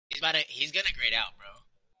he's gonna grade out, bro.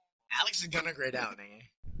 Alex is gonna grade out, nigga.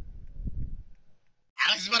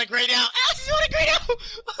 Alex is about to grade out. Alex is about to grade out.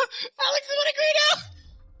 Alex is about to grade out.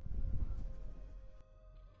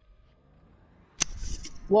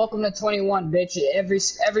 Welcome to 21, bitch.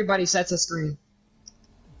 Everybody sets a screen.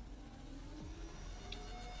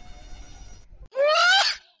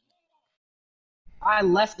 I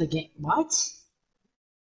left the game. What?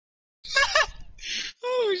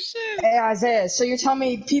 Oh shit. Hey Isaiah, so you're telling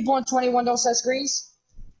me people in 21 don't set screens?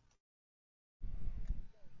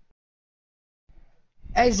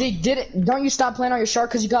 Hey Zeke, don't you stop playing on your shark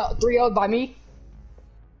because you got 3-0'd by me?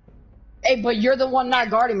 Hey, but you're the one not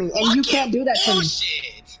guarding me, and you can't do that to me.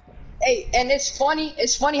 Hey, and it's funny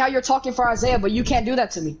how you're talking for Isaiah, but you can't do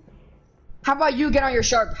that to me. How about you get on your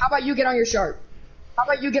shark? How about you get on your shark? How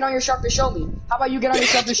about you get on your shark to show me? How about you get on your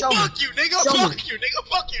shark to show me? Fuck you, nigga. Fuck you, nigga.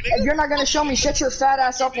 Fuck you, nigga. If you're not gonna show me, shut your fat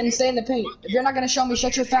ass up and stay in the paint. If you're not gonna show me,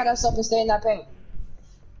 shut your fat ass up and stay in that paint.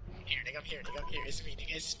 Here, nigga. I'm here, nigga. I'm here. It's me,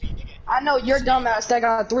 nigga. It's me, nigga. I know your dumb ass that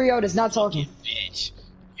got 3-0 is not talking. Bitch.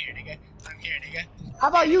 Here, nigga. I'm here, nigga. How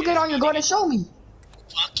about you get on your go to show me?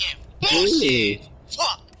 Fucking bullshit.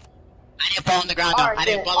 Fuck. I didn't fall on the ground, though. Right, I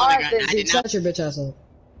didn't fall on the ground. I did not. Shut your bitch ass up.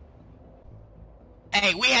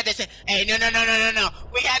 Hey, we had the same. Hey, no.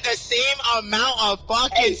 We had the same amount of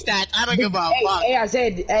fucking stats. I don't give a fuck. Hey,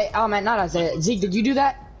 Isaiah. Hey, oh man, not Isaiah. Zeke, did you do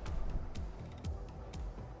that?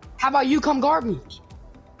 How about you come guard me?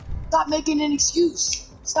 Stop making an excuse.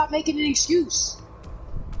 Stop making an excuse.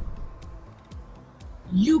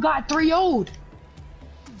 You got 3-0'd.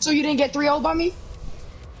 So you didn't get 3-0'd by me?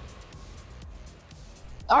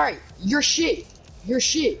 Alright, you're shit. You're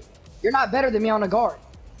shit. You're not better than me on a guard.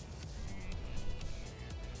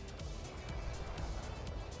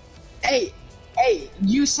 Hey,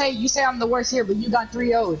 you say I'm the worst here, but you got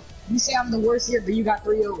 3-0'd. You say I'm the worst here, but you got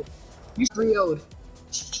 3-0'd. You 3-0'd.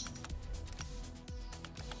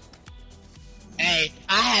 Hey,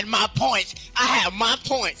 I had my points. I had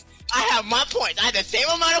the same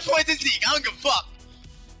amount of points as Zeke. I don't give a fuck.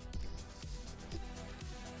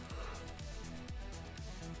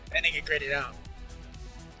 That nigga graded out.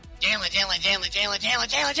 Jalen.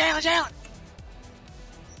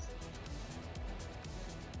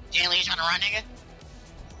 Jalen, you trying to run, nigga?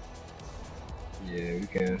 Yeah, we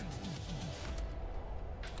can.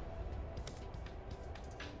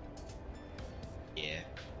 Yeah.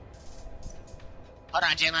 Hold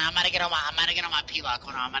on, Jalen. I'm about to get on my P-lock.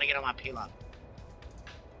 Hold on, I'm about to get on my P-lock.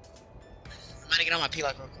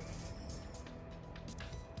 real quick.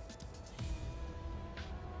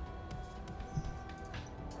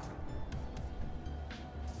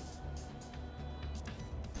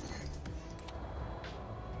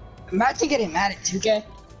 Imagine getting mad at 2K.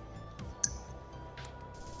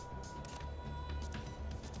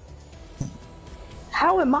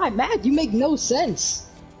 How am I mad? You make no sense.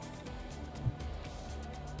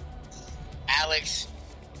 Alex.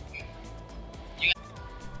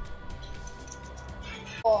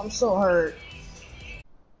 Oh, I'm so hurt.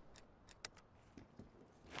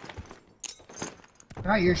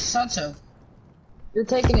 Bro, you're such a... You're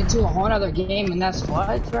taking it to a whole other game, and that's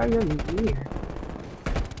what? Bro, you're weird.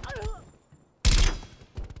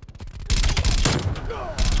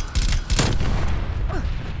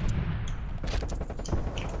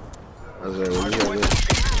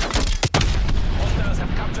 Hostiles have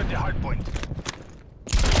captured the hard point.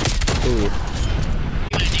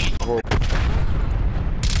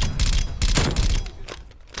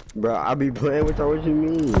 Bro, I be playing with y'all. What you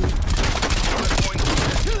mean? Hard point.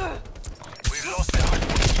 We've lost the hard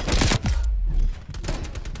point.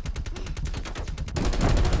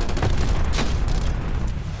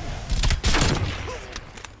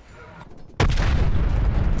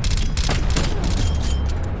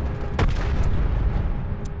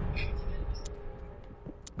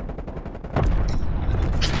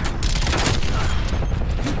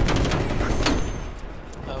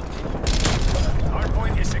 Hard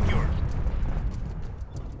point is secure.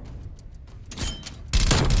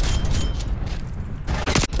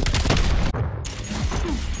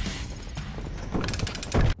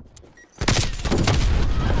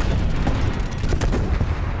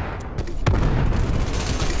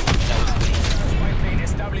 Spy plane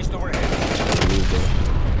established overhead.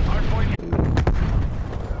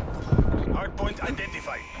 Hard point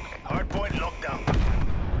identified. Hard point locked down.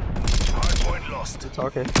 Hard point lost.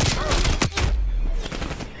 Talking.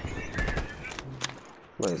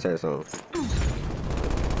 Let me say something.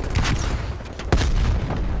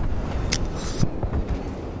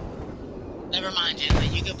 Never mind,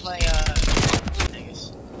 Jalen. You can play,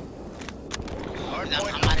 niggas. Hard I'm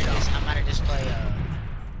point about to just play,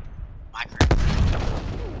 Minecraft.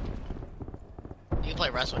 You play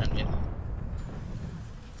Rust with him, dude.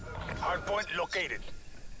 Hardpoint located.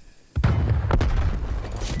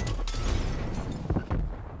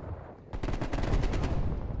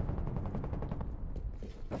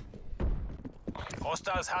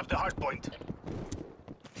 Hostiles have the hardpoint.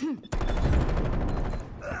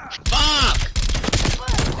 Fuck!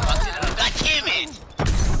 God damn it!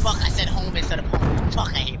 Fuck, I said home instead of home.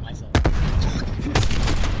 Fuck, I hate myself.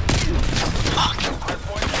 Fuck!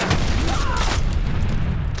 Hardpoint.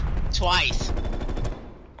 Twice.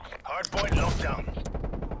 Hardpoint lockdown.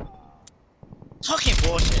 Fucking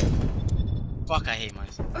bullshit. Fuck, I hate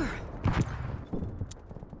myself.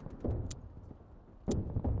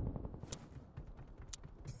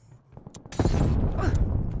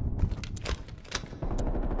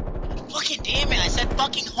 Fucking damn it, I said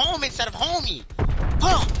fucking home instead of homie.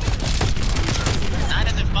 Huh. That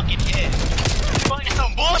doesn't fucking hit. Fucking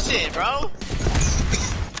some bullshit, bro.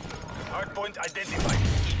 Hardpoint identified.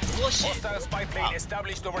 Bullshit. Hostile spy plane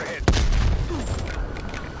established overhead.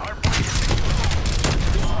 Hardpoint is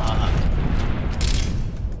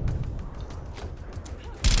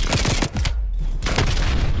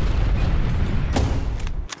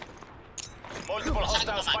multiple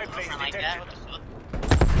hostile spy planes detected.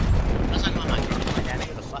 Don't talk about my girlfriend like that,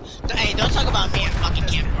 nigga. The fuck? Hey, don't talk about me and fucking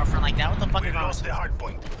Kim girlfriend like that. What the fuck We is wrong lost with the you?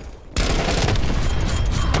 hardpoint.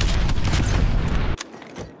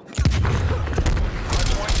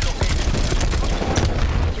 Hardpoint located.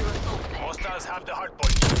 Hostiles have the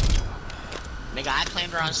hardpoint. Nigga, I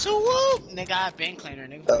claimed her on Swoop. Nigga, I been claimed her,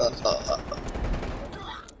 nigga.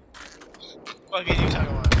 What is you talking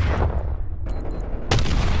about?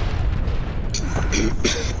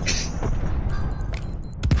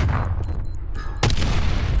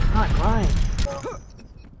 Not crying.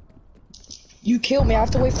 You killed me. I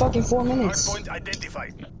have to wait fucking 4 minutes. Hardpoint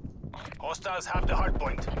identified. Hostiles have the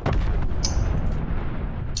hardpoint.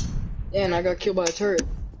 And I got killed by a turret.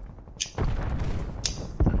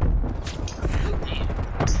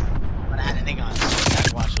 But I had a nigga on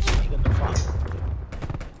Swoop. Watch this. Nigga, what the fuck?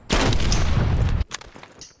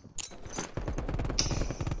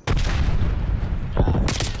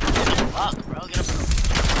 Fuck, bro. Get up.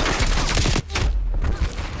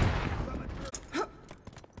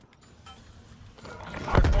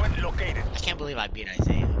 Hardpoint located. I can't believe I beat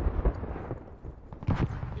Isaiah.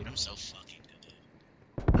 Dude, I'm so fucking good.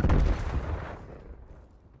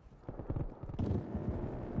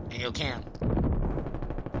 Hey, yo, Cam.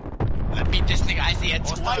 I beat this nigga Isaiah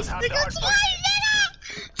Hostiles twice. have the Nigga, hardpoint. twice,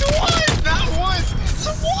 nigga! Twice! Not once!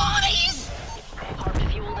 Twice! Hard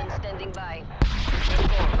fueled and standing by.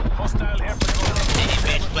 Hostile air patrol.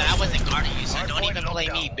 Hey, bitch, but I wasn't guarding you, so don't even play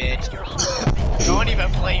me, bitch. Don't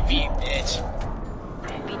even play me, bitch.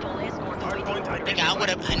 Beetle escort waiting. Hardpoint Nigga, I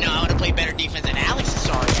identified. would've played better defense than Alex's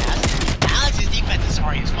sorry ass. Alex's defense is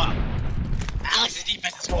sorry as fuck. Alex's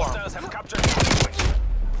defense is horrible. Hostiles have captured the hardpoint.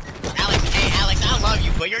 Alex, hey Alex, I love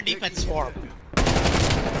you, but your defense is horrible.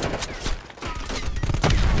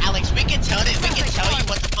 Alex, we can tell you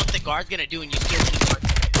what the fuck the guard's gonna do, and you still keep guarding.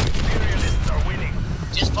 Imperialists are winning.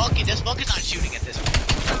 Just focus on shooting at this point.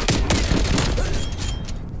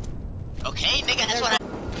 Okay, nigga, that's what I.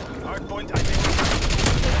 Hardpoint identified.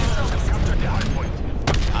 Hostiles have captured the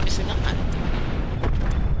hardpoint. Obviously not.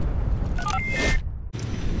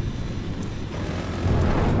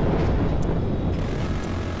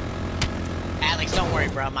 Alex, don't worry,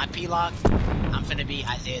 bro. My P-Log, I'm finna be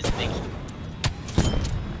Isaiah's big.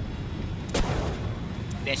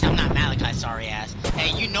 Bitch, I'm not Malachi, sorry ass.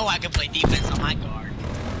 Hey, you know I can play defense on my guard.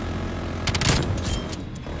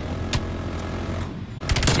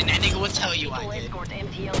 And that nigga will tell you I Beetle did. escort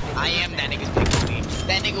MTL. I am that nigga's big homie.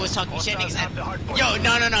 That nigga was talking shit, Hostiles nigga have the said, hardpoint. yo,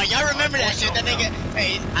 no. Y'all remember that shit? That nigga,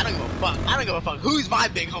 hey, I don't give a fuck. I don't give a fuck. Who's my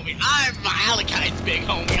big homie? I'm Malachi's big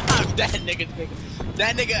homie. I'm that nigga's big.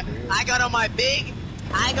 That nigga, I got on my big,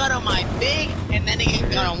 and that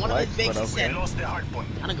nigga got on one of his bigs. He We said, lost the hardpoint.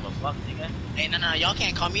 I don't give a fuck, nigga. Hey, no, y'all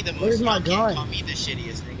can't call me the most. Where's my Y'all gun? can't call me the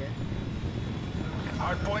shittiest, nigga.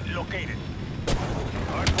 Hardpoint located.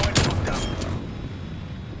 Hardpoint locked down.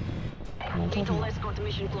 Beetle escort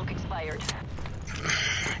mission clock expired.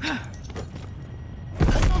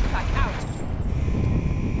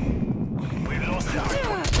 We lost the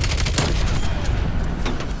hardpoint.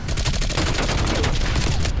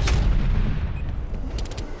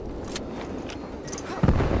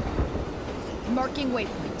 Marking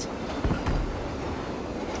waypoint.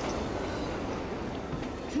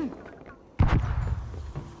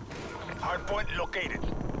 Hardpoint located.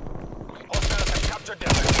 Hostiles have captured the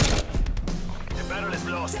hardpoint. The battle is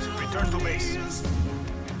lost. Return to base.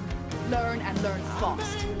 Learn and learn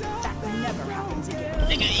fast. That never happens again.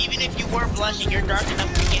 Nigga, even even if you were blushing, you're dark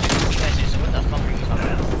enough to can't even see that shit. So what the fuck are you talking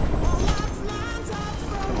about?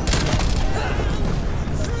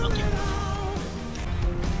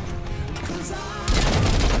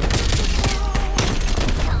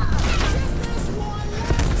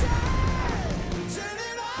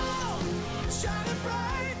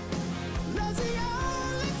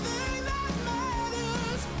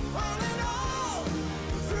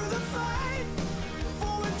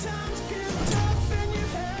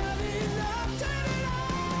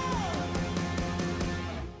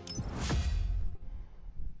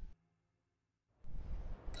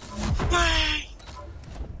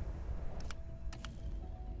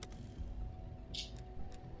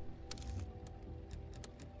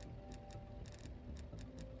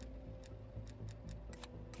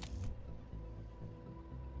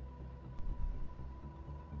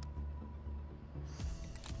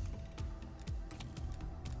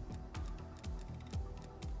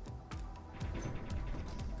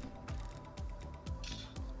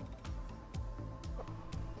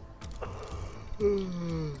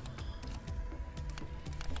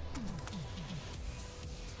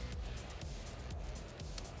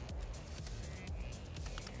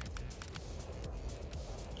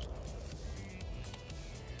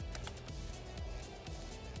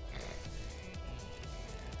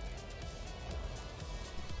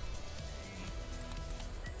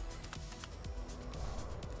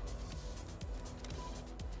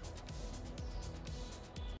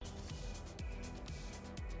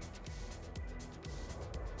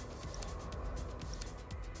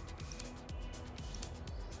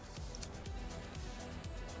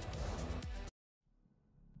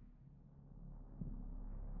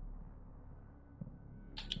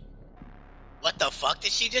 What the fuck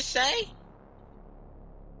did she just say?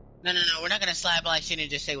 No, we're not gonna slide like she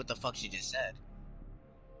didn't just say what the fuck she just said.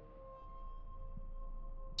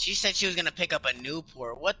 She said she was gonna pick up a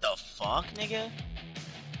Newport. What the fuck, nigga?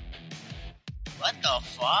 What the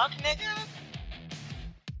fuck, nigga?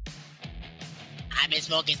 I've been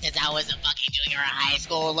smoking since I was a fucking junior in high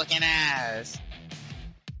school looking ass.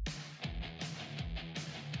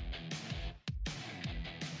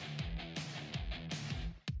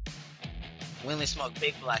 We only smoke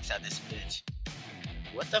big blacks out this bitch.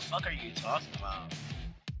 What the fuck are you talking about?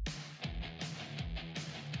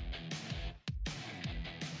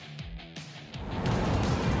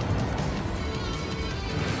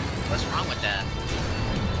 What's wrong with that?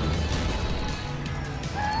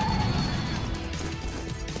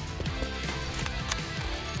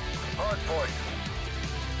 Hard point.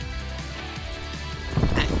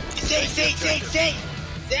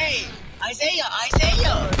 Say! Isaiah!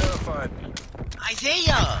 Identified.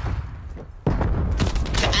 Isaiah!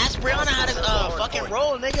 To ask Brianna how to fucking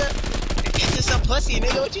roll, nigga. It's just some pussy,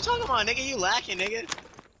 nigga. What you talking about, nigga? You lacking, nigga.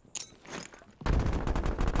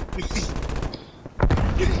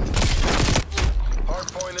 Hard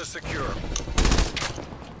point is secure.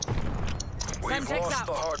 We've lost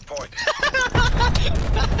the hard point.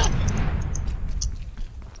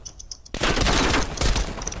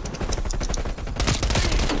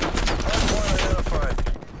 Hard point identified.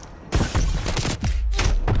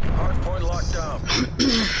 Hard point locked down.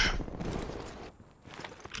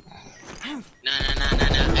 No.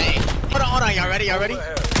 Hey, hold on. Y'all ready?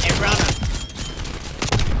 Hey, Brianna.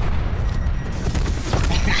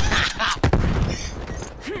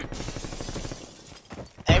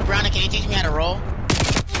 Hey, Brianna, can you teach me how to roll?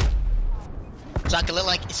 So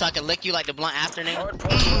I can lick you like the blunt after, nigga.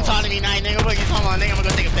 Talk to me nice, nigga. What you talking about, nigga? I'm gonna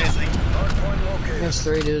go take a piss, nigga. Hard point located. There's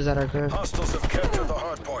 3 dudes that are good. Hostiles have captured the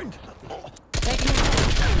hard point.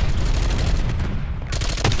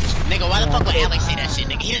 Nigga, why the fuck would Alex say that shit,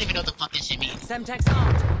 nigga? He don't even know what the fuck this shit means. Semtex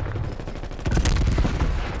armed.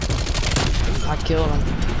 I killed him.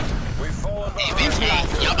 We've fallen Hey, behind. bitch,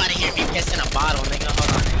 hey, y'all about to hear me piss in a bottle, nigga.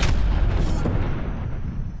 Hold on, nigga.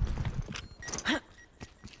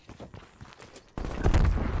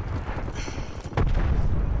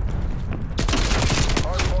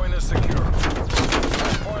 Hard point is secure.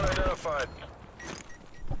 Hard point identified.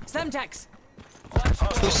 Semtex.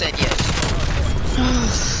 Who said yes?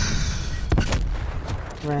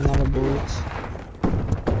 Ran out of bullets.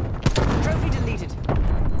 Trophy deleted.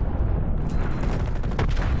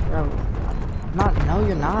 Bro, no,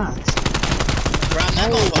 you're not. Bro, I'm not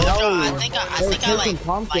gonna hold y'all. I no. think They I were taking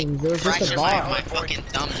pumpkins. It was just a fractured bot. my fucking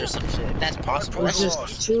thumbs or some shit. That's possible.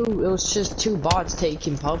 It was just two bots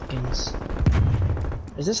taking pumpkins.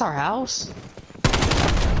 Is this our house?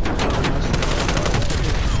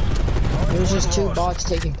 It was just 2 bots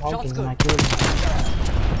taking pumpkins and I killed them.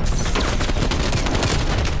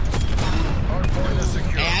 Hard point is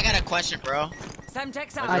secure. Hey, I got a question, bro.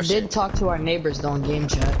 Semtex out. I did talk to our neighbors though in game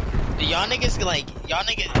chat. Do y'all niggas like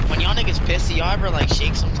when y'all niggas piss? Do y'all ever like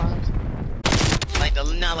shake sometimes? Like the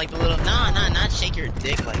little not shake your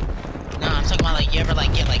dick like. Nah, I'm talking about like you ever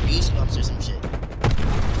like get like goosebumps or some shit.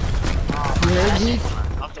 You heard me?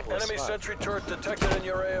 Enemy sentry turret detected in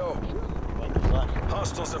your AO.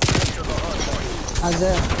 Hostiles have captured the hard point.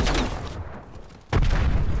 Isaiah,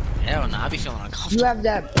 Hell no, I be feeling uncomfortable. you have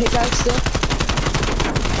that pickaxe still?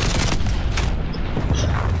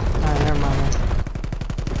 Alright, never mind. Man.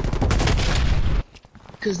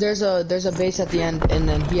 Cause there's a base at the end, and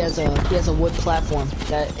then he has a wood platform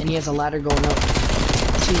and he has a ladder going up.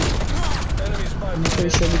 I'm pretty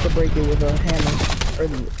sure we could break it with a hammer, or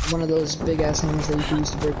one of those big ass hammers that you can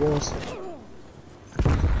use to break walls.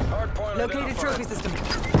 Located trophy system.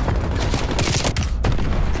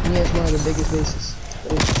 And he has one of the biggest bases,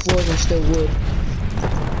 but his floors are still wood.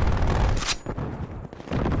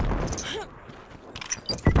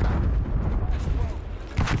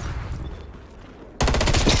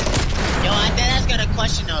 Yo, I think got a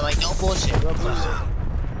question though, like no bullshit, real quick.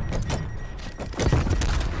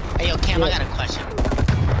 Hey yo, Cam, I got a question.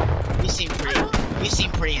 You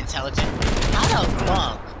seem pretty intelligent. How the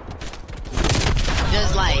fuck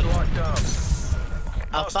does like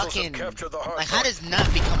a fucking like how does Nut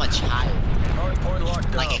become a child?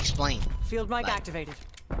 Like explain. Field mic activated.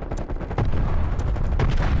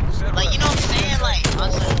 Like you know what I'm saying? Like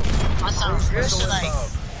on some real shit like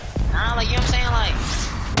nah, like you know what I'm saying? Like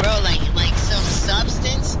bro, like some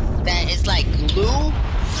substance that is like glue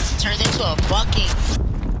turns into a fucking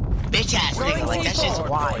bitch ass nigga. Like that shit's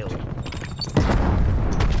wild.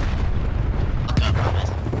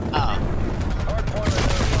 Oh.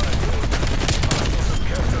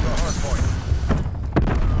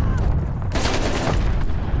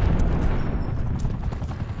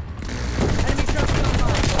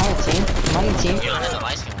 Money team.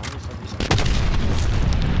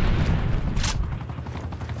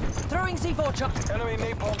 Throwing C4 chuck.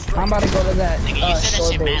 I'm about to go to that. Nigga, you said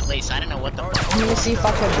that shit mad late, so I don't know what the fuck. I'm gonna see if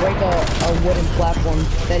I can break a wooden platform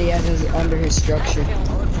that he has under his structure.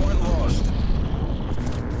 Hardpoint lost.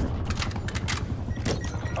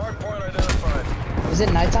 Hardpoint identified. Is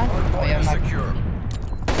it nighttime? Oh yeah, I'm not. Secure.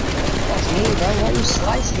 That's me, bro. Why you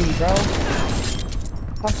slicing me, bro?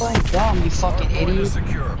 I'm playing dumb, you fucking idiot.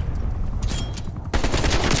 Secure.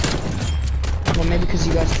 Well, maybe because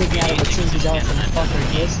you guys kicked me out of the team because y'all some fucking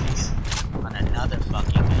business. On another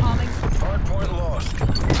fucking game. Hardpoint lost.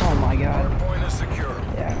 Oh my god. Hardpoint is secure.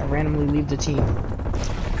 Yeah, I randomly leave the team.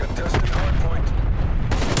 Contested hardpoint.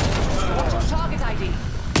 Watch your target ID.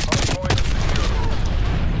 Hardpoint is secure.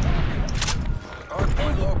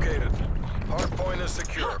 Hardpoint located. Hardpoint is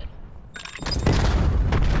secure.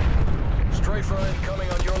 Strafe line coming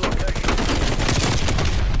on your location.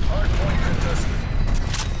 Hardpoint contested.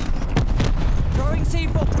 Throwing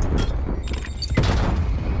C4.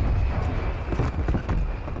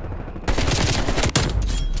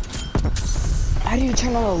 How do you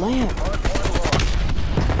turn on a lamp?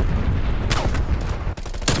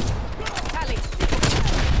 Tally.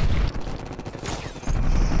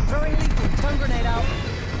 Throwing lethal. Stun grenade out.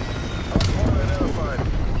 Hardpoint identified.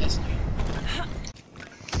 Yes,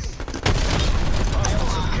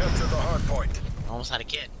 Hostiles have captured the hardpoint. almost had a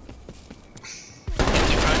kid.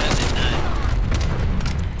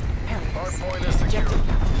 Hardpoint is secure.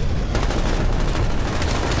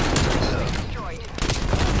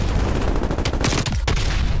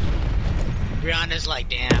 Brianna's like,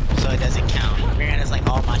 damn, so it doesn't count. Brianna's like,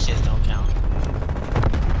 all my shits don't count.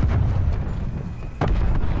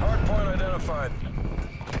 Hardpoint identified.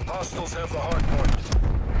 Hostiles have the hardpoint.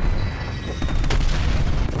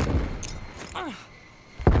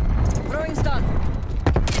 Throwing stun.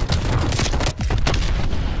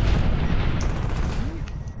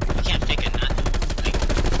 I can't figure nothing. Like,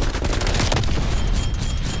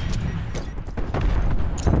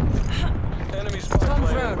 Enemy spy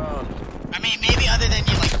plane inbound. I mean, maybe other than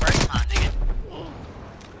you like first time, nigga.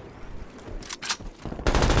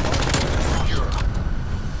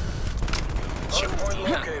 Hardpoint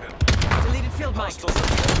located. Deleted field mic. Hostiles have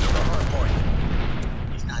captured the hardpoint.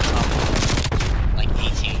 He's not talking. Like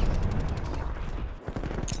 18.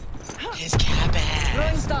 His cap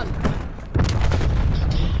Throwing ass. stun.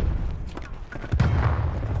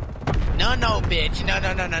 No, bitch. No,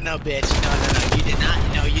 bitch.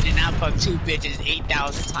 No. You did not fuck two bitches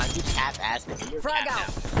 8,000 times. You cap ass nigga. You're Frag capped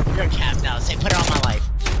out. out. You're capped out. Say, put it on my life.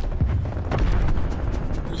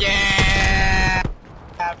 Yeah.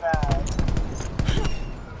 Cap ass.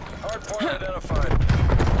 Hardpoint identified.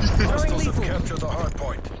 Hostiles have captured the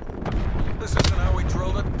hardpoint. This isn't how we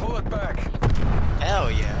drilled it. Pull it back.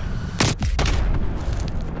 Hell yeah.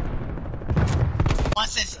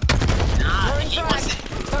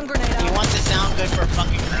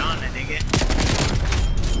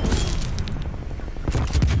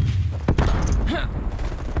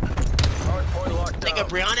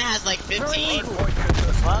 has like 15. Hardpoint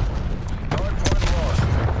contested. Fuck. Hardpoint lost.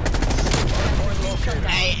 Hardpoint located.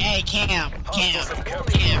 Hey, Cam,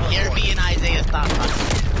 hear me and Isaiah's thought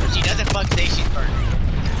process. If she doesn't fuck say she's burning.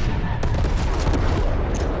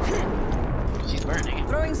 She's burning.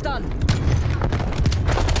 Throwing stun.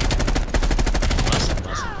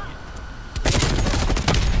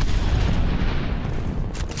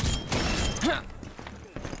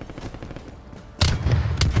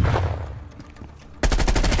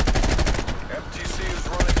 MTC is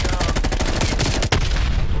running down.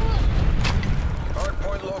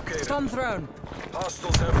 Hardpoint located. Stun thrown.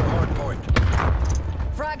 Hostiles have the hardpoint.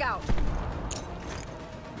 Frag out.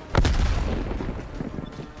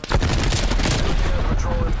 Air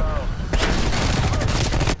patrol inbound.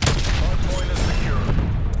 Hardpoint is secure.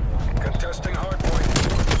 Contesting hardpoint.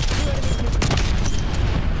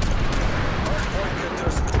 Hardpoint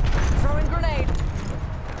contested. Throwing grenade.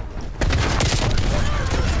 Hardpoint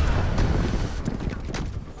contested.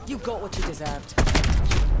 You got what you deserved.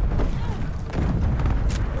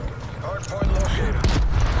 Hardpoint located.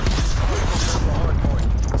 Hostiles have the hardpoint.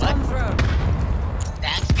 Stun thrown.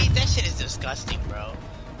 That speed, that shit is disgusting, bro.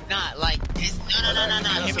 Not like it's no.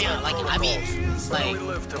 Hear me out. Like I mean, like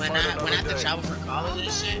when I have to travel for college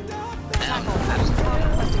and shit.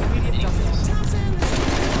 Requesting immediate justice.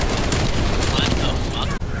 What the fuck?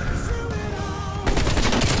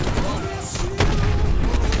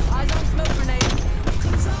 Eyes on smoke grenade.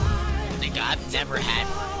 Nigga, I've never had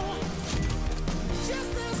one.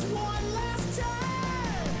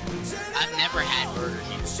 I've never had Burger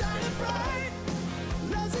King.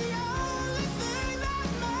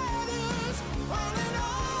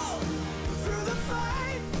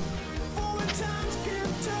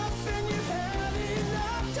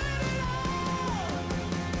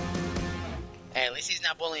 Hey, at least he's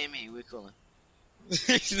not bullying me. We're coolin'.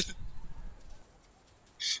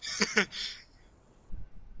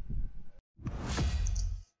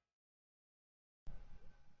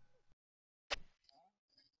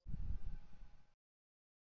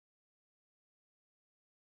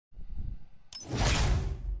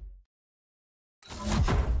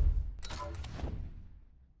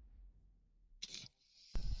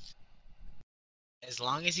 As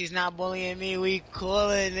long as he's not bullying me, we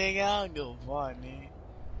coolin', nigga. I don't give a fuck, nigga.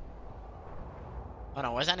 Hold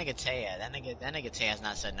on, where's that nigga Tay at? That nigga Tay has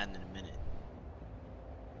not said nothing in a minute.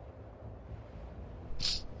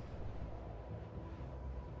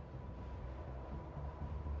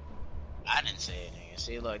 I didn't say it, nigga.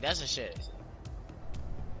 See, look, that's the shit.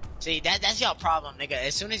 See, that's y'all problem, nigga.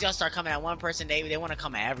 As soon as y'all start coming at one person, they want to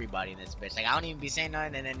come at everybody in this bitch. Like, I don't even be saying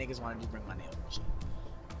nothing, and then niggas want to bring my name up and shit.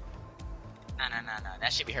 Nah.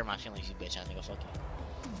 That should be hurt my feelings, you bitch. I think I'll fuck you.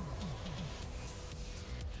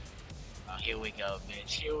 Oh, here we go,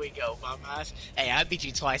 bitch. Here we go, mamas. Hey, I beat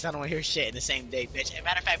you twice. I don't want to hear shit in the same day, bitch. As a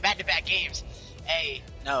matter of fact, back-to-back games. Hey,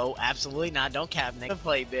 no, absolutely not. Don't cap, nigga.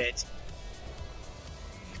 Play, bitch.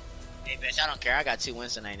 Hey, bitch, I don't care. I got 2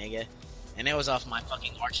 wins tonight, nigga. And it was off my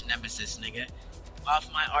fucking arch nemesis, nigga.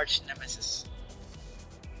 Off my arch nemesis.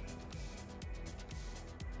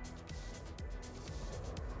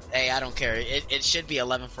 Hey, I don't care. It should be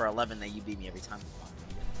 11 for 11 that you beat me every time.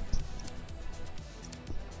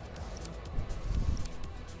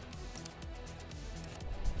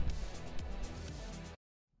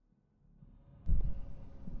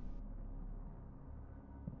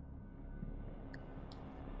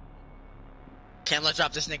 Cam, let's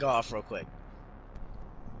drop this nigga off real quick.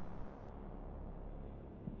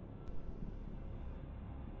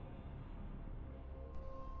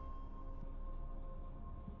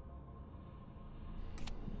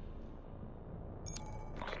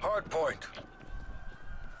 Hardpoint.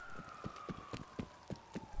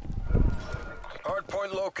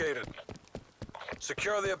 Hardpoint located.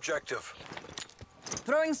 Secure the objective.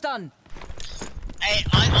 Throwing stun. Hey,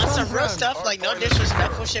 on some real stuff, like no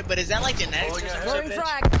disrespectful shit, but is that like genetics or some shit, Throwing bitch?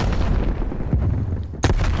 frag.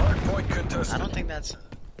 Hardpoint contested. I don't think that's...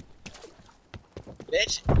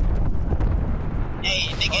 Bitch.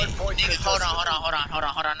 Hey, nigga, hold on, no.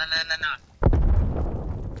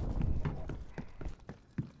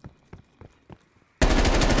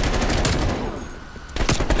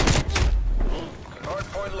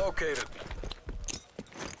 Hardpoint located.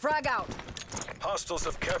 Frag out. Hostiles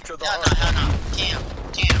have captured the Hell hardpoint. no. Cam.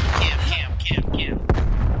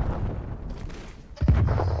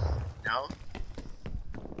 No?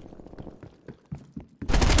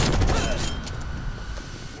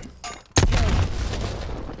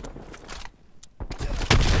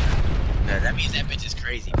 Yeah, that means that bitch is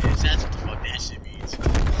crazy, bitch. That's what the fuck that shit means.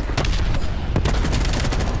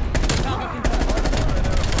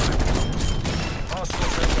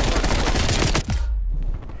 Hostiles have the hardpoint.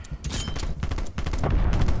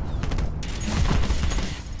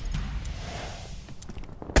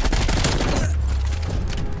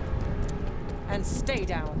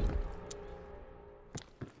 down.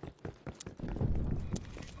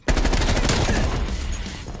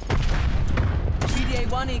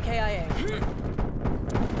 PDA 1 EKIA.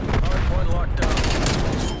 Hardpoint locked down.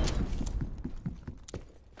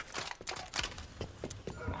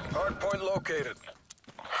 Hardpoint located.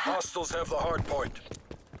 Hostiles have the hardpoint.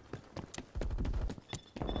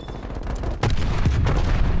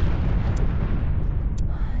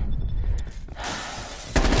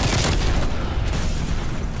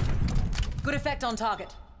 Good effect on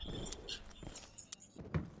target.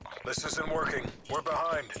 This isn't working. We're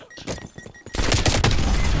behind.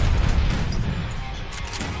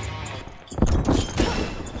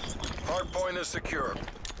 Hardpoint is secure.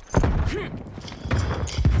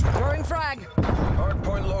 Throwing frag.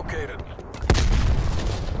 Hardpoint located.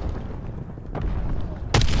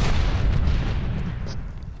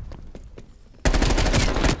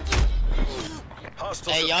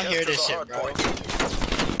 Hostiles Hey, y'all have hear captured this the shit, bro? hardpoint.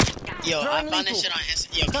 Yo, I Throwing found this lethal. shit on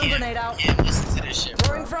Insta. Yo, Stun grenade out. Cam, listen to this shit, bro.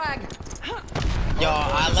 Throwing frag. Yo,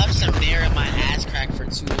 I left some beer in my ass crack for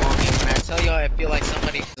too long, and when I tell y'all I feel like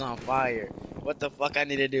somebody's on fire, what the fuck I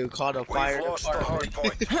need to do? Call the fire We've lost the department.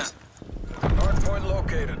 hardpoint. Hardpoint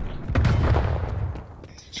located.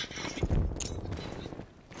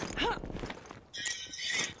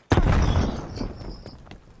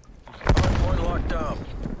 Hardpoint locked down.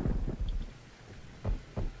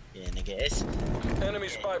 Yeah, nigga, it's... Enemy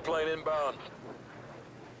spy plane inbound.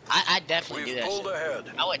 I definitely do We've that pulled shit.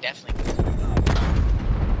 ahead. I would definitely do that.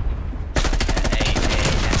 Hey,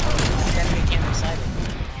 that me Cam excited.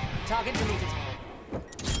 Target deleted.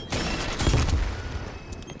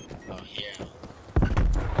 Oh, yeah.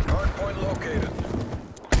 Hardpoint located.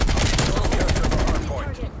 Hostiles capture the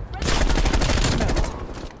hardpoint.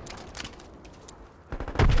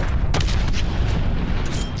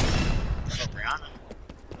 Oh, Brianna.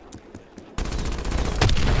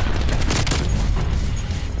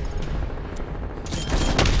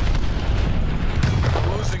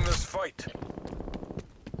 We're losing this fight.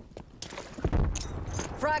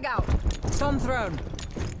 Frag out. Stun thrown.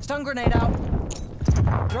 Stun grenade out.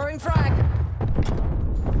 Throwing frag.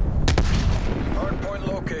 Hardpoint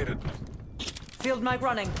located. Field mic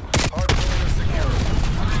running. Hardpoint is secure.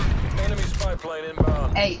 Enemy spy plane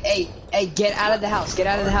inbound. Hey, get out of the house. Get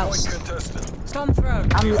out of the house. Hardpoint contested. Stun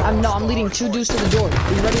thrown. I'm leading 2 dudes to the door.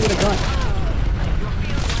 Are you ready with a gun?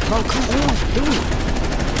 Bro, come on, dude.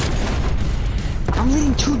 I'm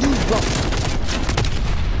leading 2 dudes, bro.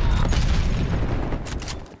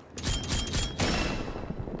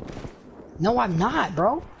 No, I'm not,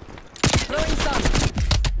 bro. Throwing stun.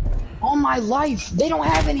 All my life, they don't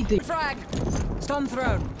have anything. Frag. Stun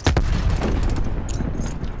thrown.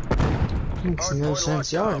 Makes no Hardpoint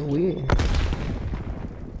sense. locked Y'all are down. weird.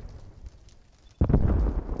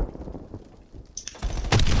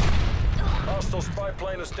 Hostile spy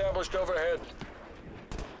plane established overhead.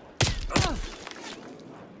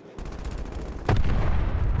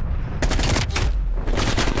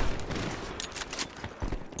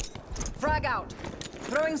 Frag out.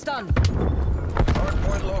 Throwing stun.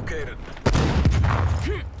 Hardpoint located.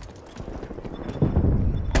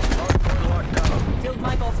 Hardpoint locked down. Field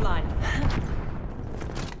mic offline.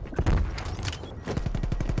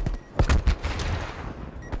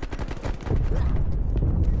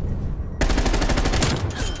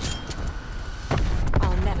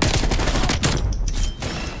 I'll never.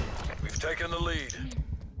 We've taken the lead.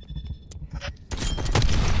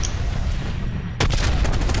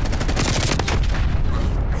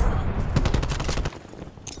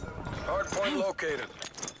 Hardpoint located.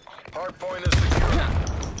 Hardpoint is secure.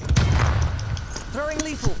 Throwing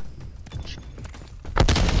lethal.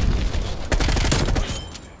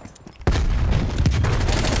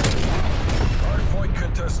 Hardpoint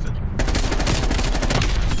contested.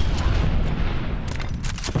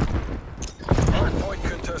 Hardpoint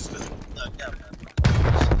contested.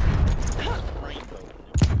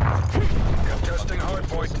 Contesting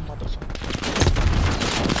hardpoint.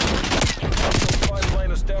 Hostile spy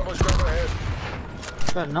plane established overhead.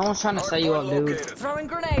 Bro, no one's trying to set you up, Hardpoint dude. located. Throwing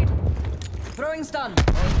grenade. Throwing stun.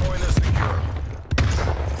 Hardpoint is secure.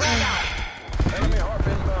 Frag out. Enemy harp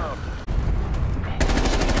inbound.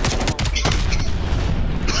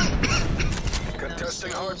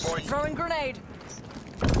 Contesting hardpoint. Throwing grenade.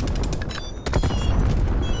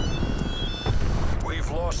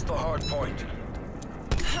 We've lost the hardpoint.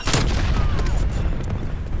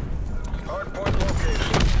 Hardpoint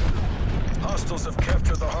located. Hostiles have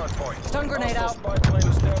captured the hardpoint. Stun grenade out. Hostile spy plane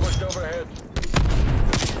established overhead.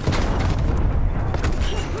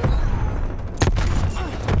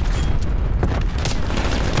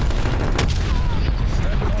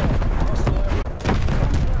 Hostile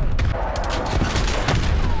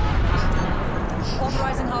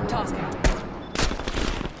Authorizing hard tasking.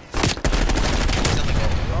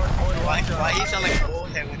 Why he sound like an old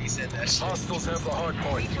head when he said that shit? Hostiles have the hard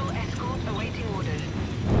point. Veto escort awaiting orders.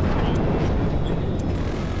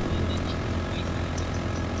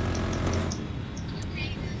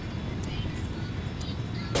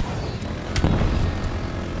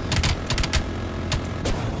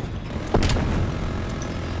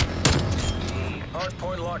 Hard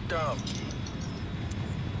point locked down.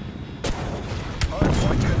 Hard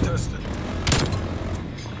point contested.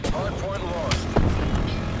 Hard point lost.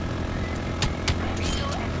 Veto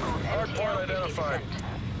escort Hard point MTL identified. 50%.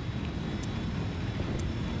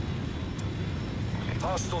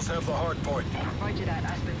 Hostiles have the hard point. Roger that,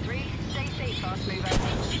 Aspen 3. Stay safe, fast mover.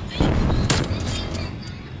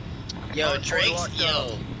 Yo, Hard point Drake's locked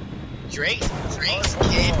Drake's Hard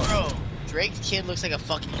point kid, lost. bro. Drake's kid looks like a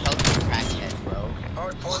fucking healthy crackhead, bro.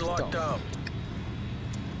 Hard point What the locked down.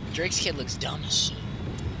 Drake's kid looks dumb as shit.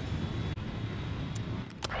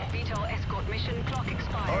 Veto escort mission clock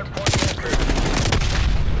expired. Hard point located.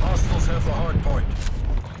 Hostiles have the hard point.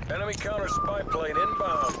 Enemy counter spy plane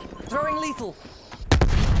inbound. Throwing lethal.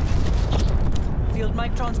 Field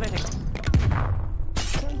mic transmitting.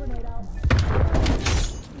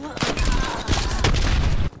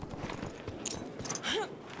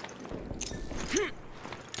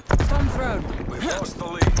 Stun thrown. We've lost the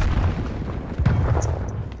lead.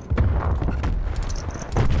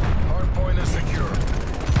 Hard point is secure.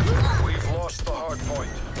 We've lost the hard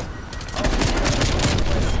point.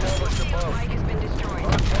 Established above. Spike has been destroyed.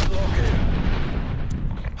 Hard point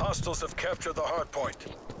located. Hostiles have captured the hard point.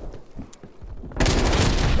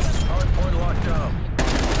 Hard point locked down.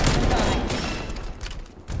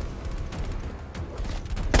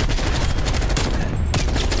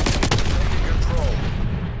 Taking control.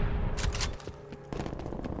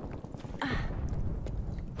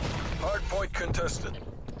 Hard point contested.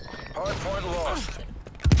 Hard point lost.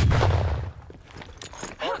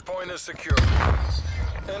 Hard point is secure.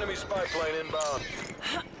 Enemy spy plane inbound.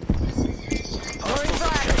 Hostiles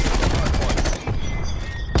have captured the hard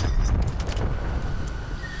point.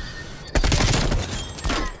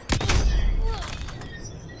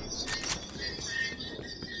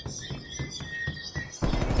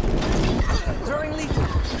 Throwing lethal.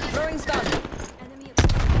 Throwing stun.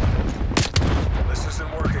 This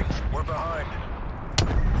isn't working. We're behind.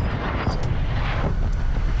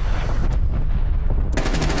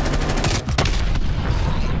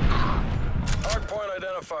 Hard point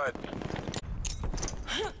identified.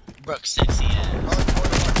 Brooke, sexy ass. Hard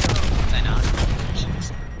point locked down. I know.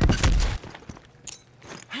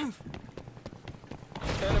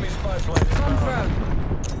 Enemy spy plane Stun inbound.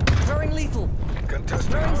 thrown. Throwing lethal.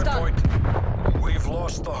 Contesting Throwing hard stun. point. We've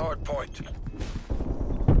lost the hard point.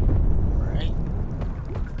 Right?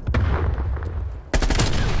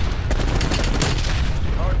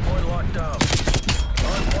 Hard point locked down.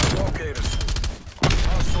 Hard point located.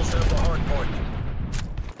 Hostiles have the hard point.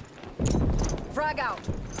 Frag out.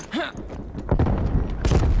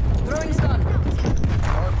 Throwing stun.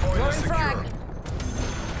 Hard point is Throwing secure. frag.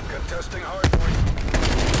 Contesting hard point.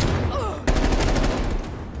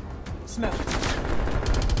 Smoked.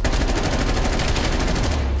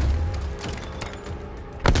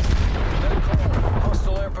 Net call.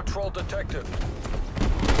 Hostile air patrol detected.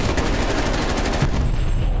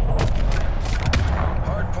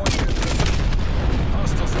 Hard point contested.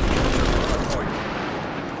 Hostiles have captured the hard point.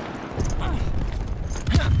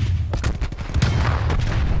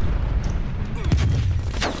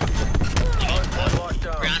 Hard point locked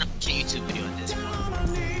down. Brown, I'm watching a YouTube video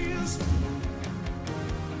on this.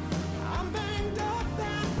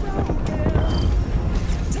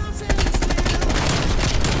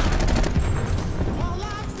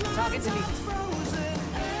 Target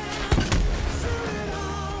deleted.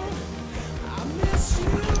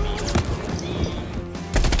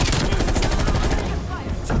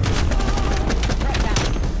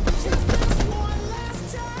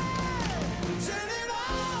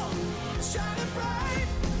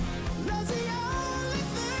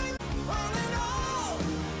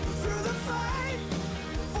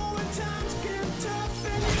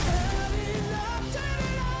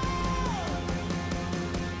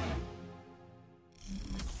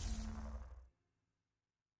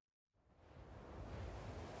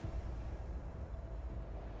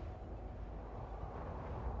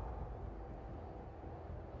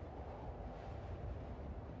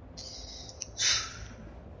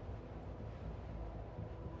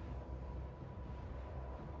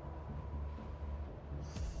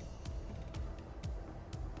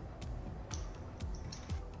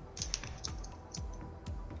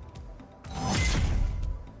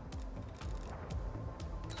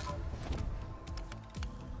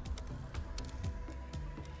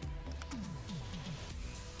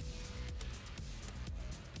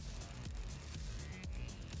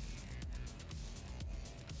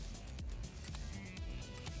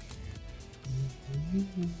 Point.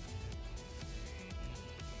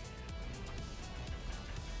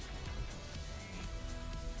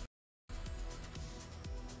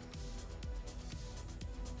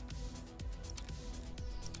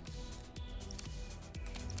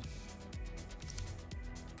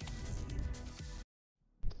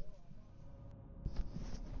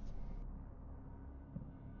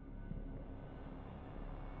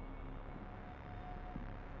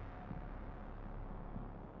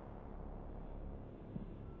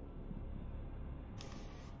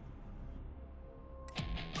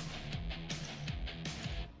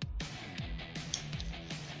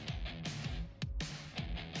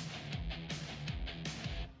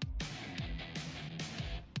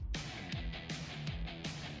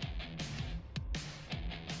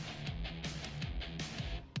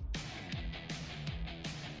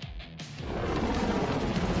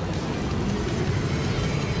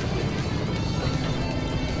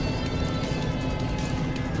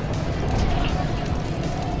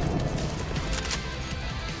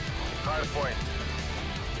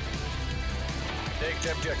 Take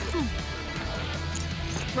the objective.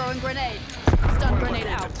 Throwing grenade. Stun grenade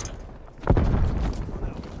out.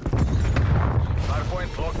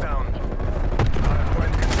 Hardpoint locked down.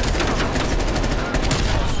 Hardpoint contested.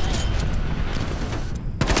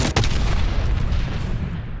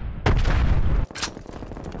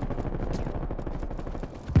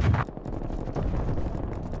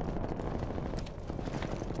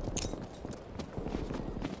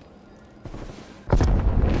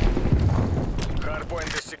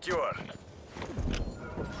 Hardpoint is secure.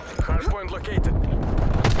 Hardpoint located.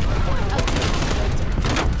 Hardpoint locked.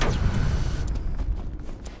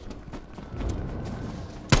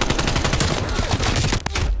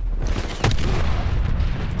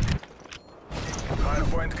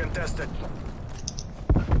 Hardpoint contested.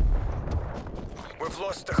 We've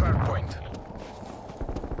lost the hardpoint.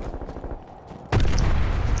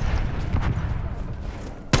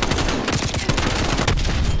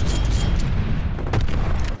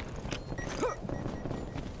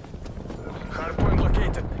 Hardpoint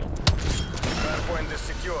located. Hardpoint is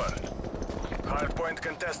secure. Hardpoint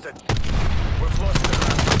contested. We've lost the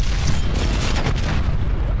hardpoint.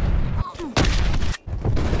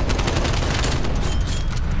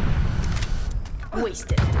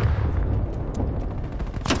 Wasted.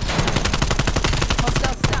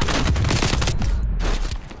 Hostile stun.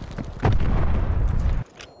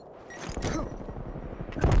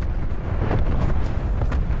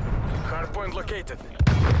 Hardpoint located.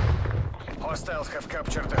 Hostiles have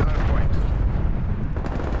captured the hardpoint.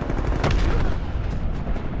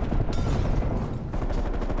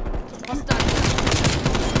 Hostile.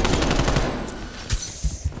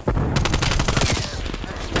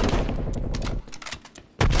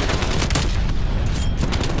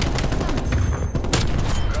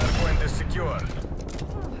 Hardpoint is secure.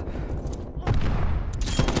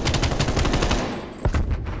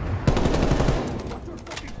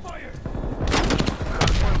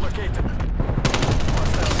 Hardpoint located.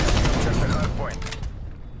 Hostiles have captured the hardpoint.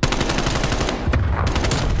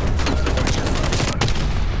 Hardpoint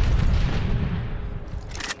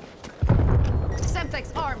is secure.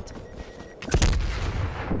 Semtex armed.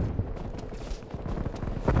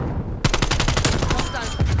 Hostile.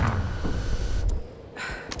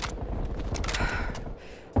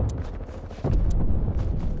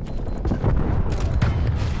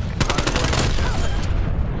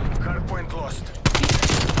 Hardpoint lost.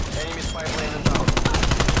 Enemy spy plane inbound.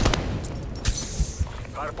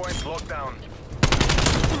 Hardpoint locked down.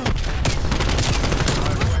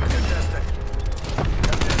 Hardpoint contested.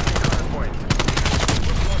 Contesting hardpoint.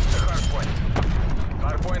 We've lost the hardpoint.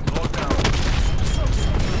 Hardpoint locked down.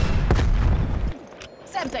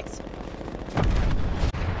 Semtex.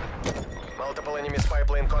 Multiple enemy spy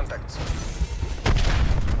plane contacts.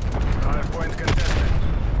 Hardpoint contested.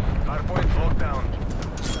 Hardpoint locked down.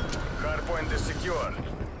 Hardpoint is secure.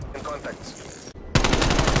 In contacts.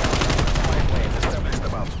 Spy plane established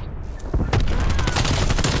above.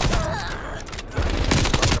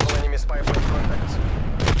 Multiple enemy spy plane contacts.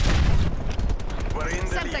 We're in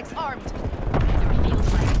the lead. Semtex armed.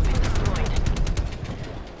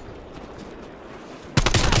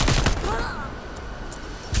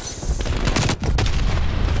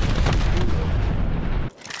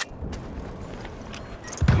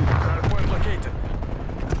 Hardpoint located.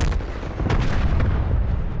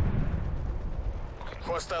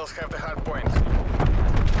 Hostiles have the hardpoint.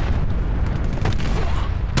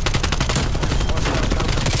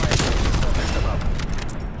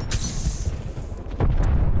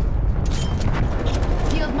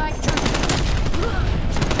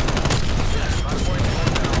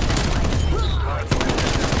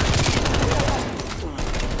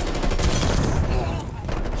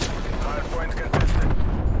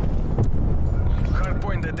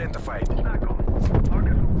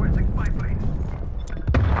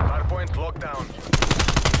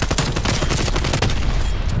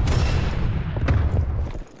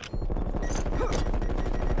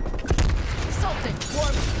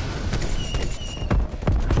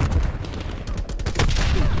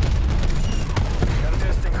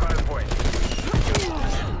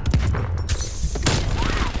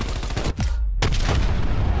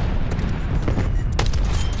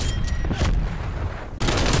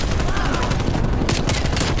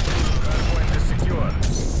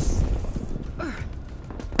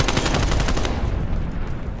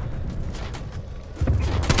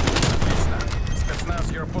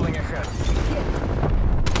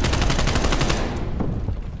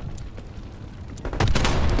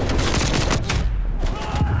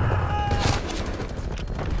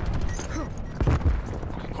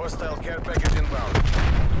 Hostile care package inbound.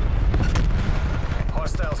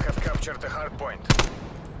 Hostiles have captured the hard point.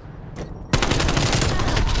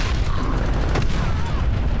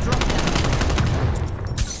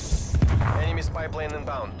 Enemy spy plane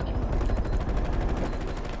inbound.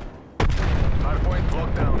 Hard point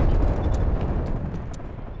locked down.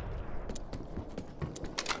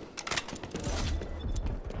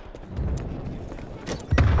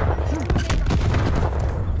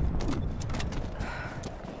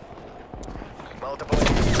 Multiple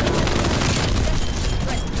enemies.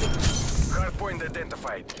 Hard point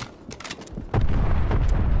identified.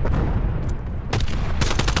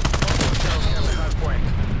 Hostiles have the hard point.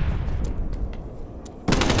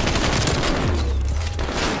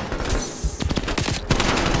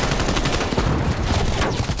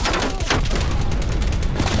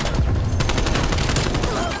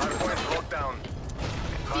 Hard point locked down.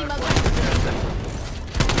 Hard point detected.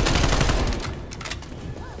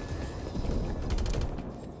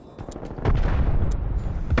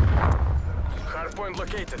 Hard point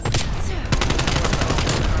located.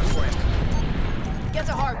 Hard point. Get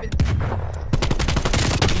a heartbeat.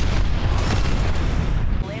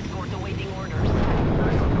 Escort awaiting orders.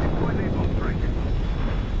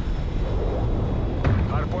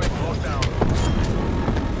 Hard point locked down.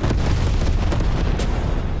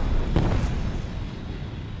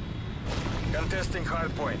 Contesting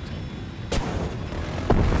hard point.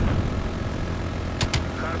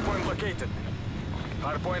 Hard point located.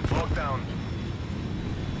 Hard point locked down.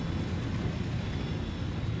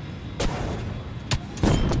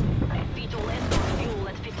 Vital escort fuel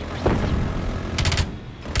at 50%.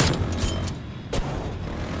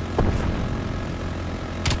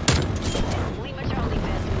 Lima Charlie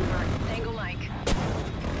fast mover. Tango Mike.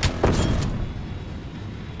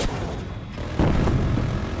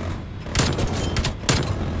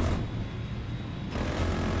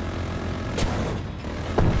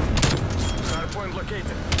 Hard point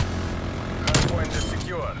located. Hard point is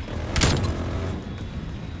secure.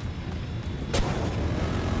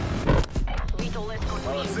 Vital escort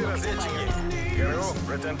Молодцы, fuel разведчики. expired. ГРУ,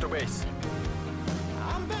 return to base.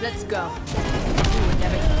 Let's go. Do it,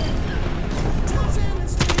 Debbie.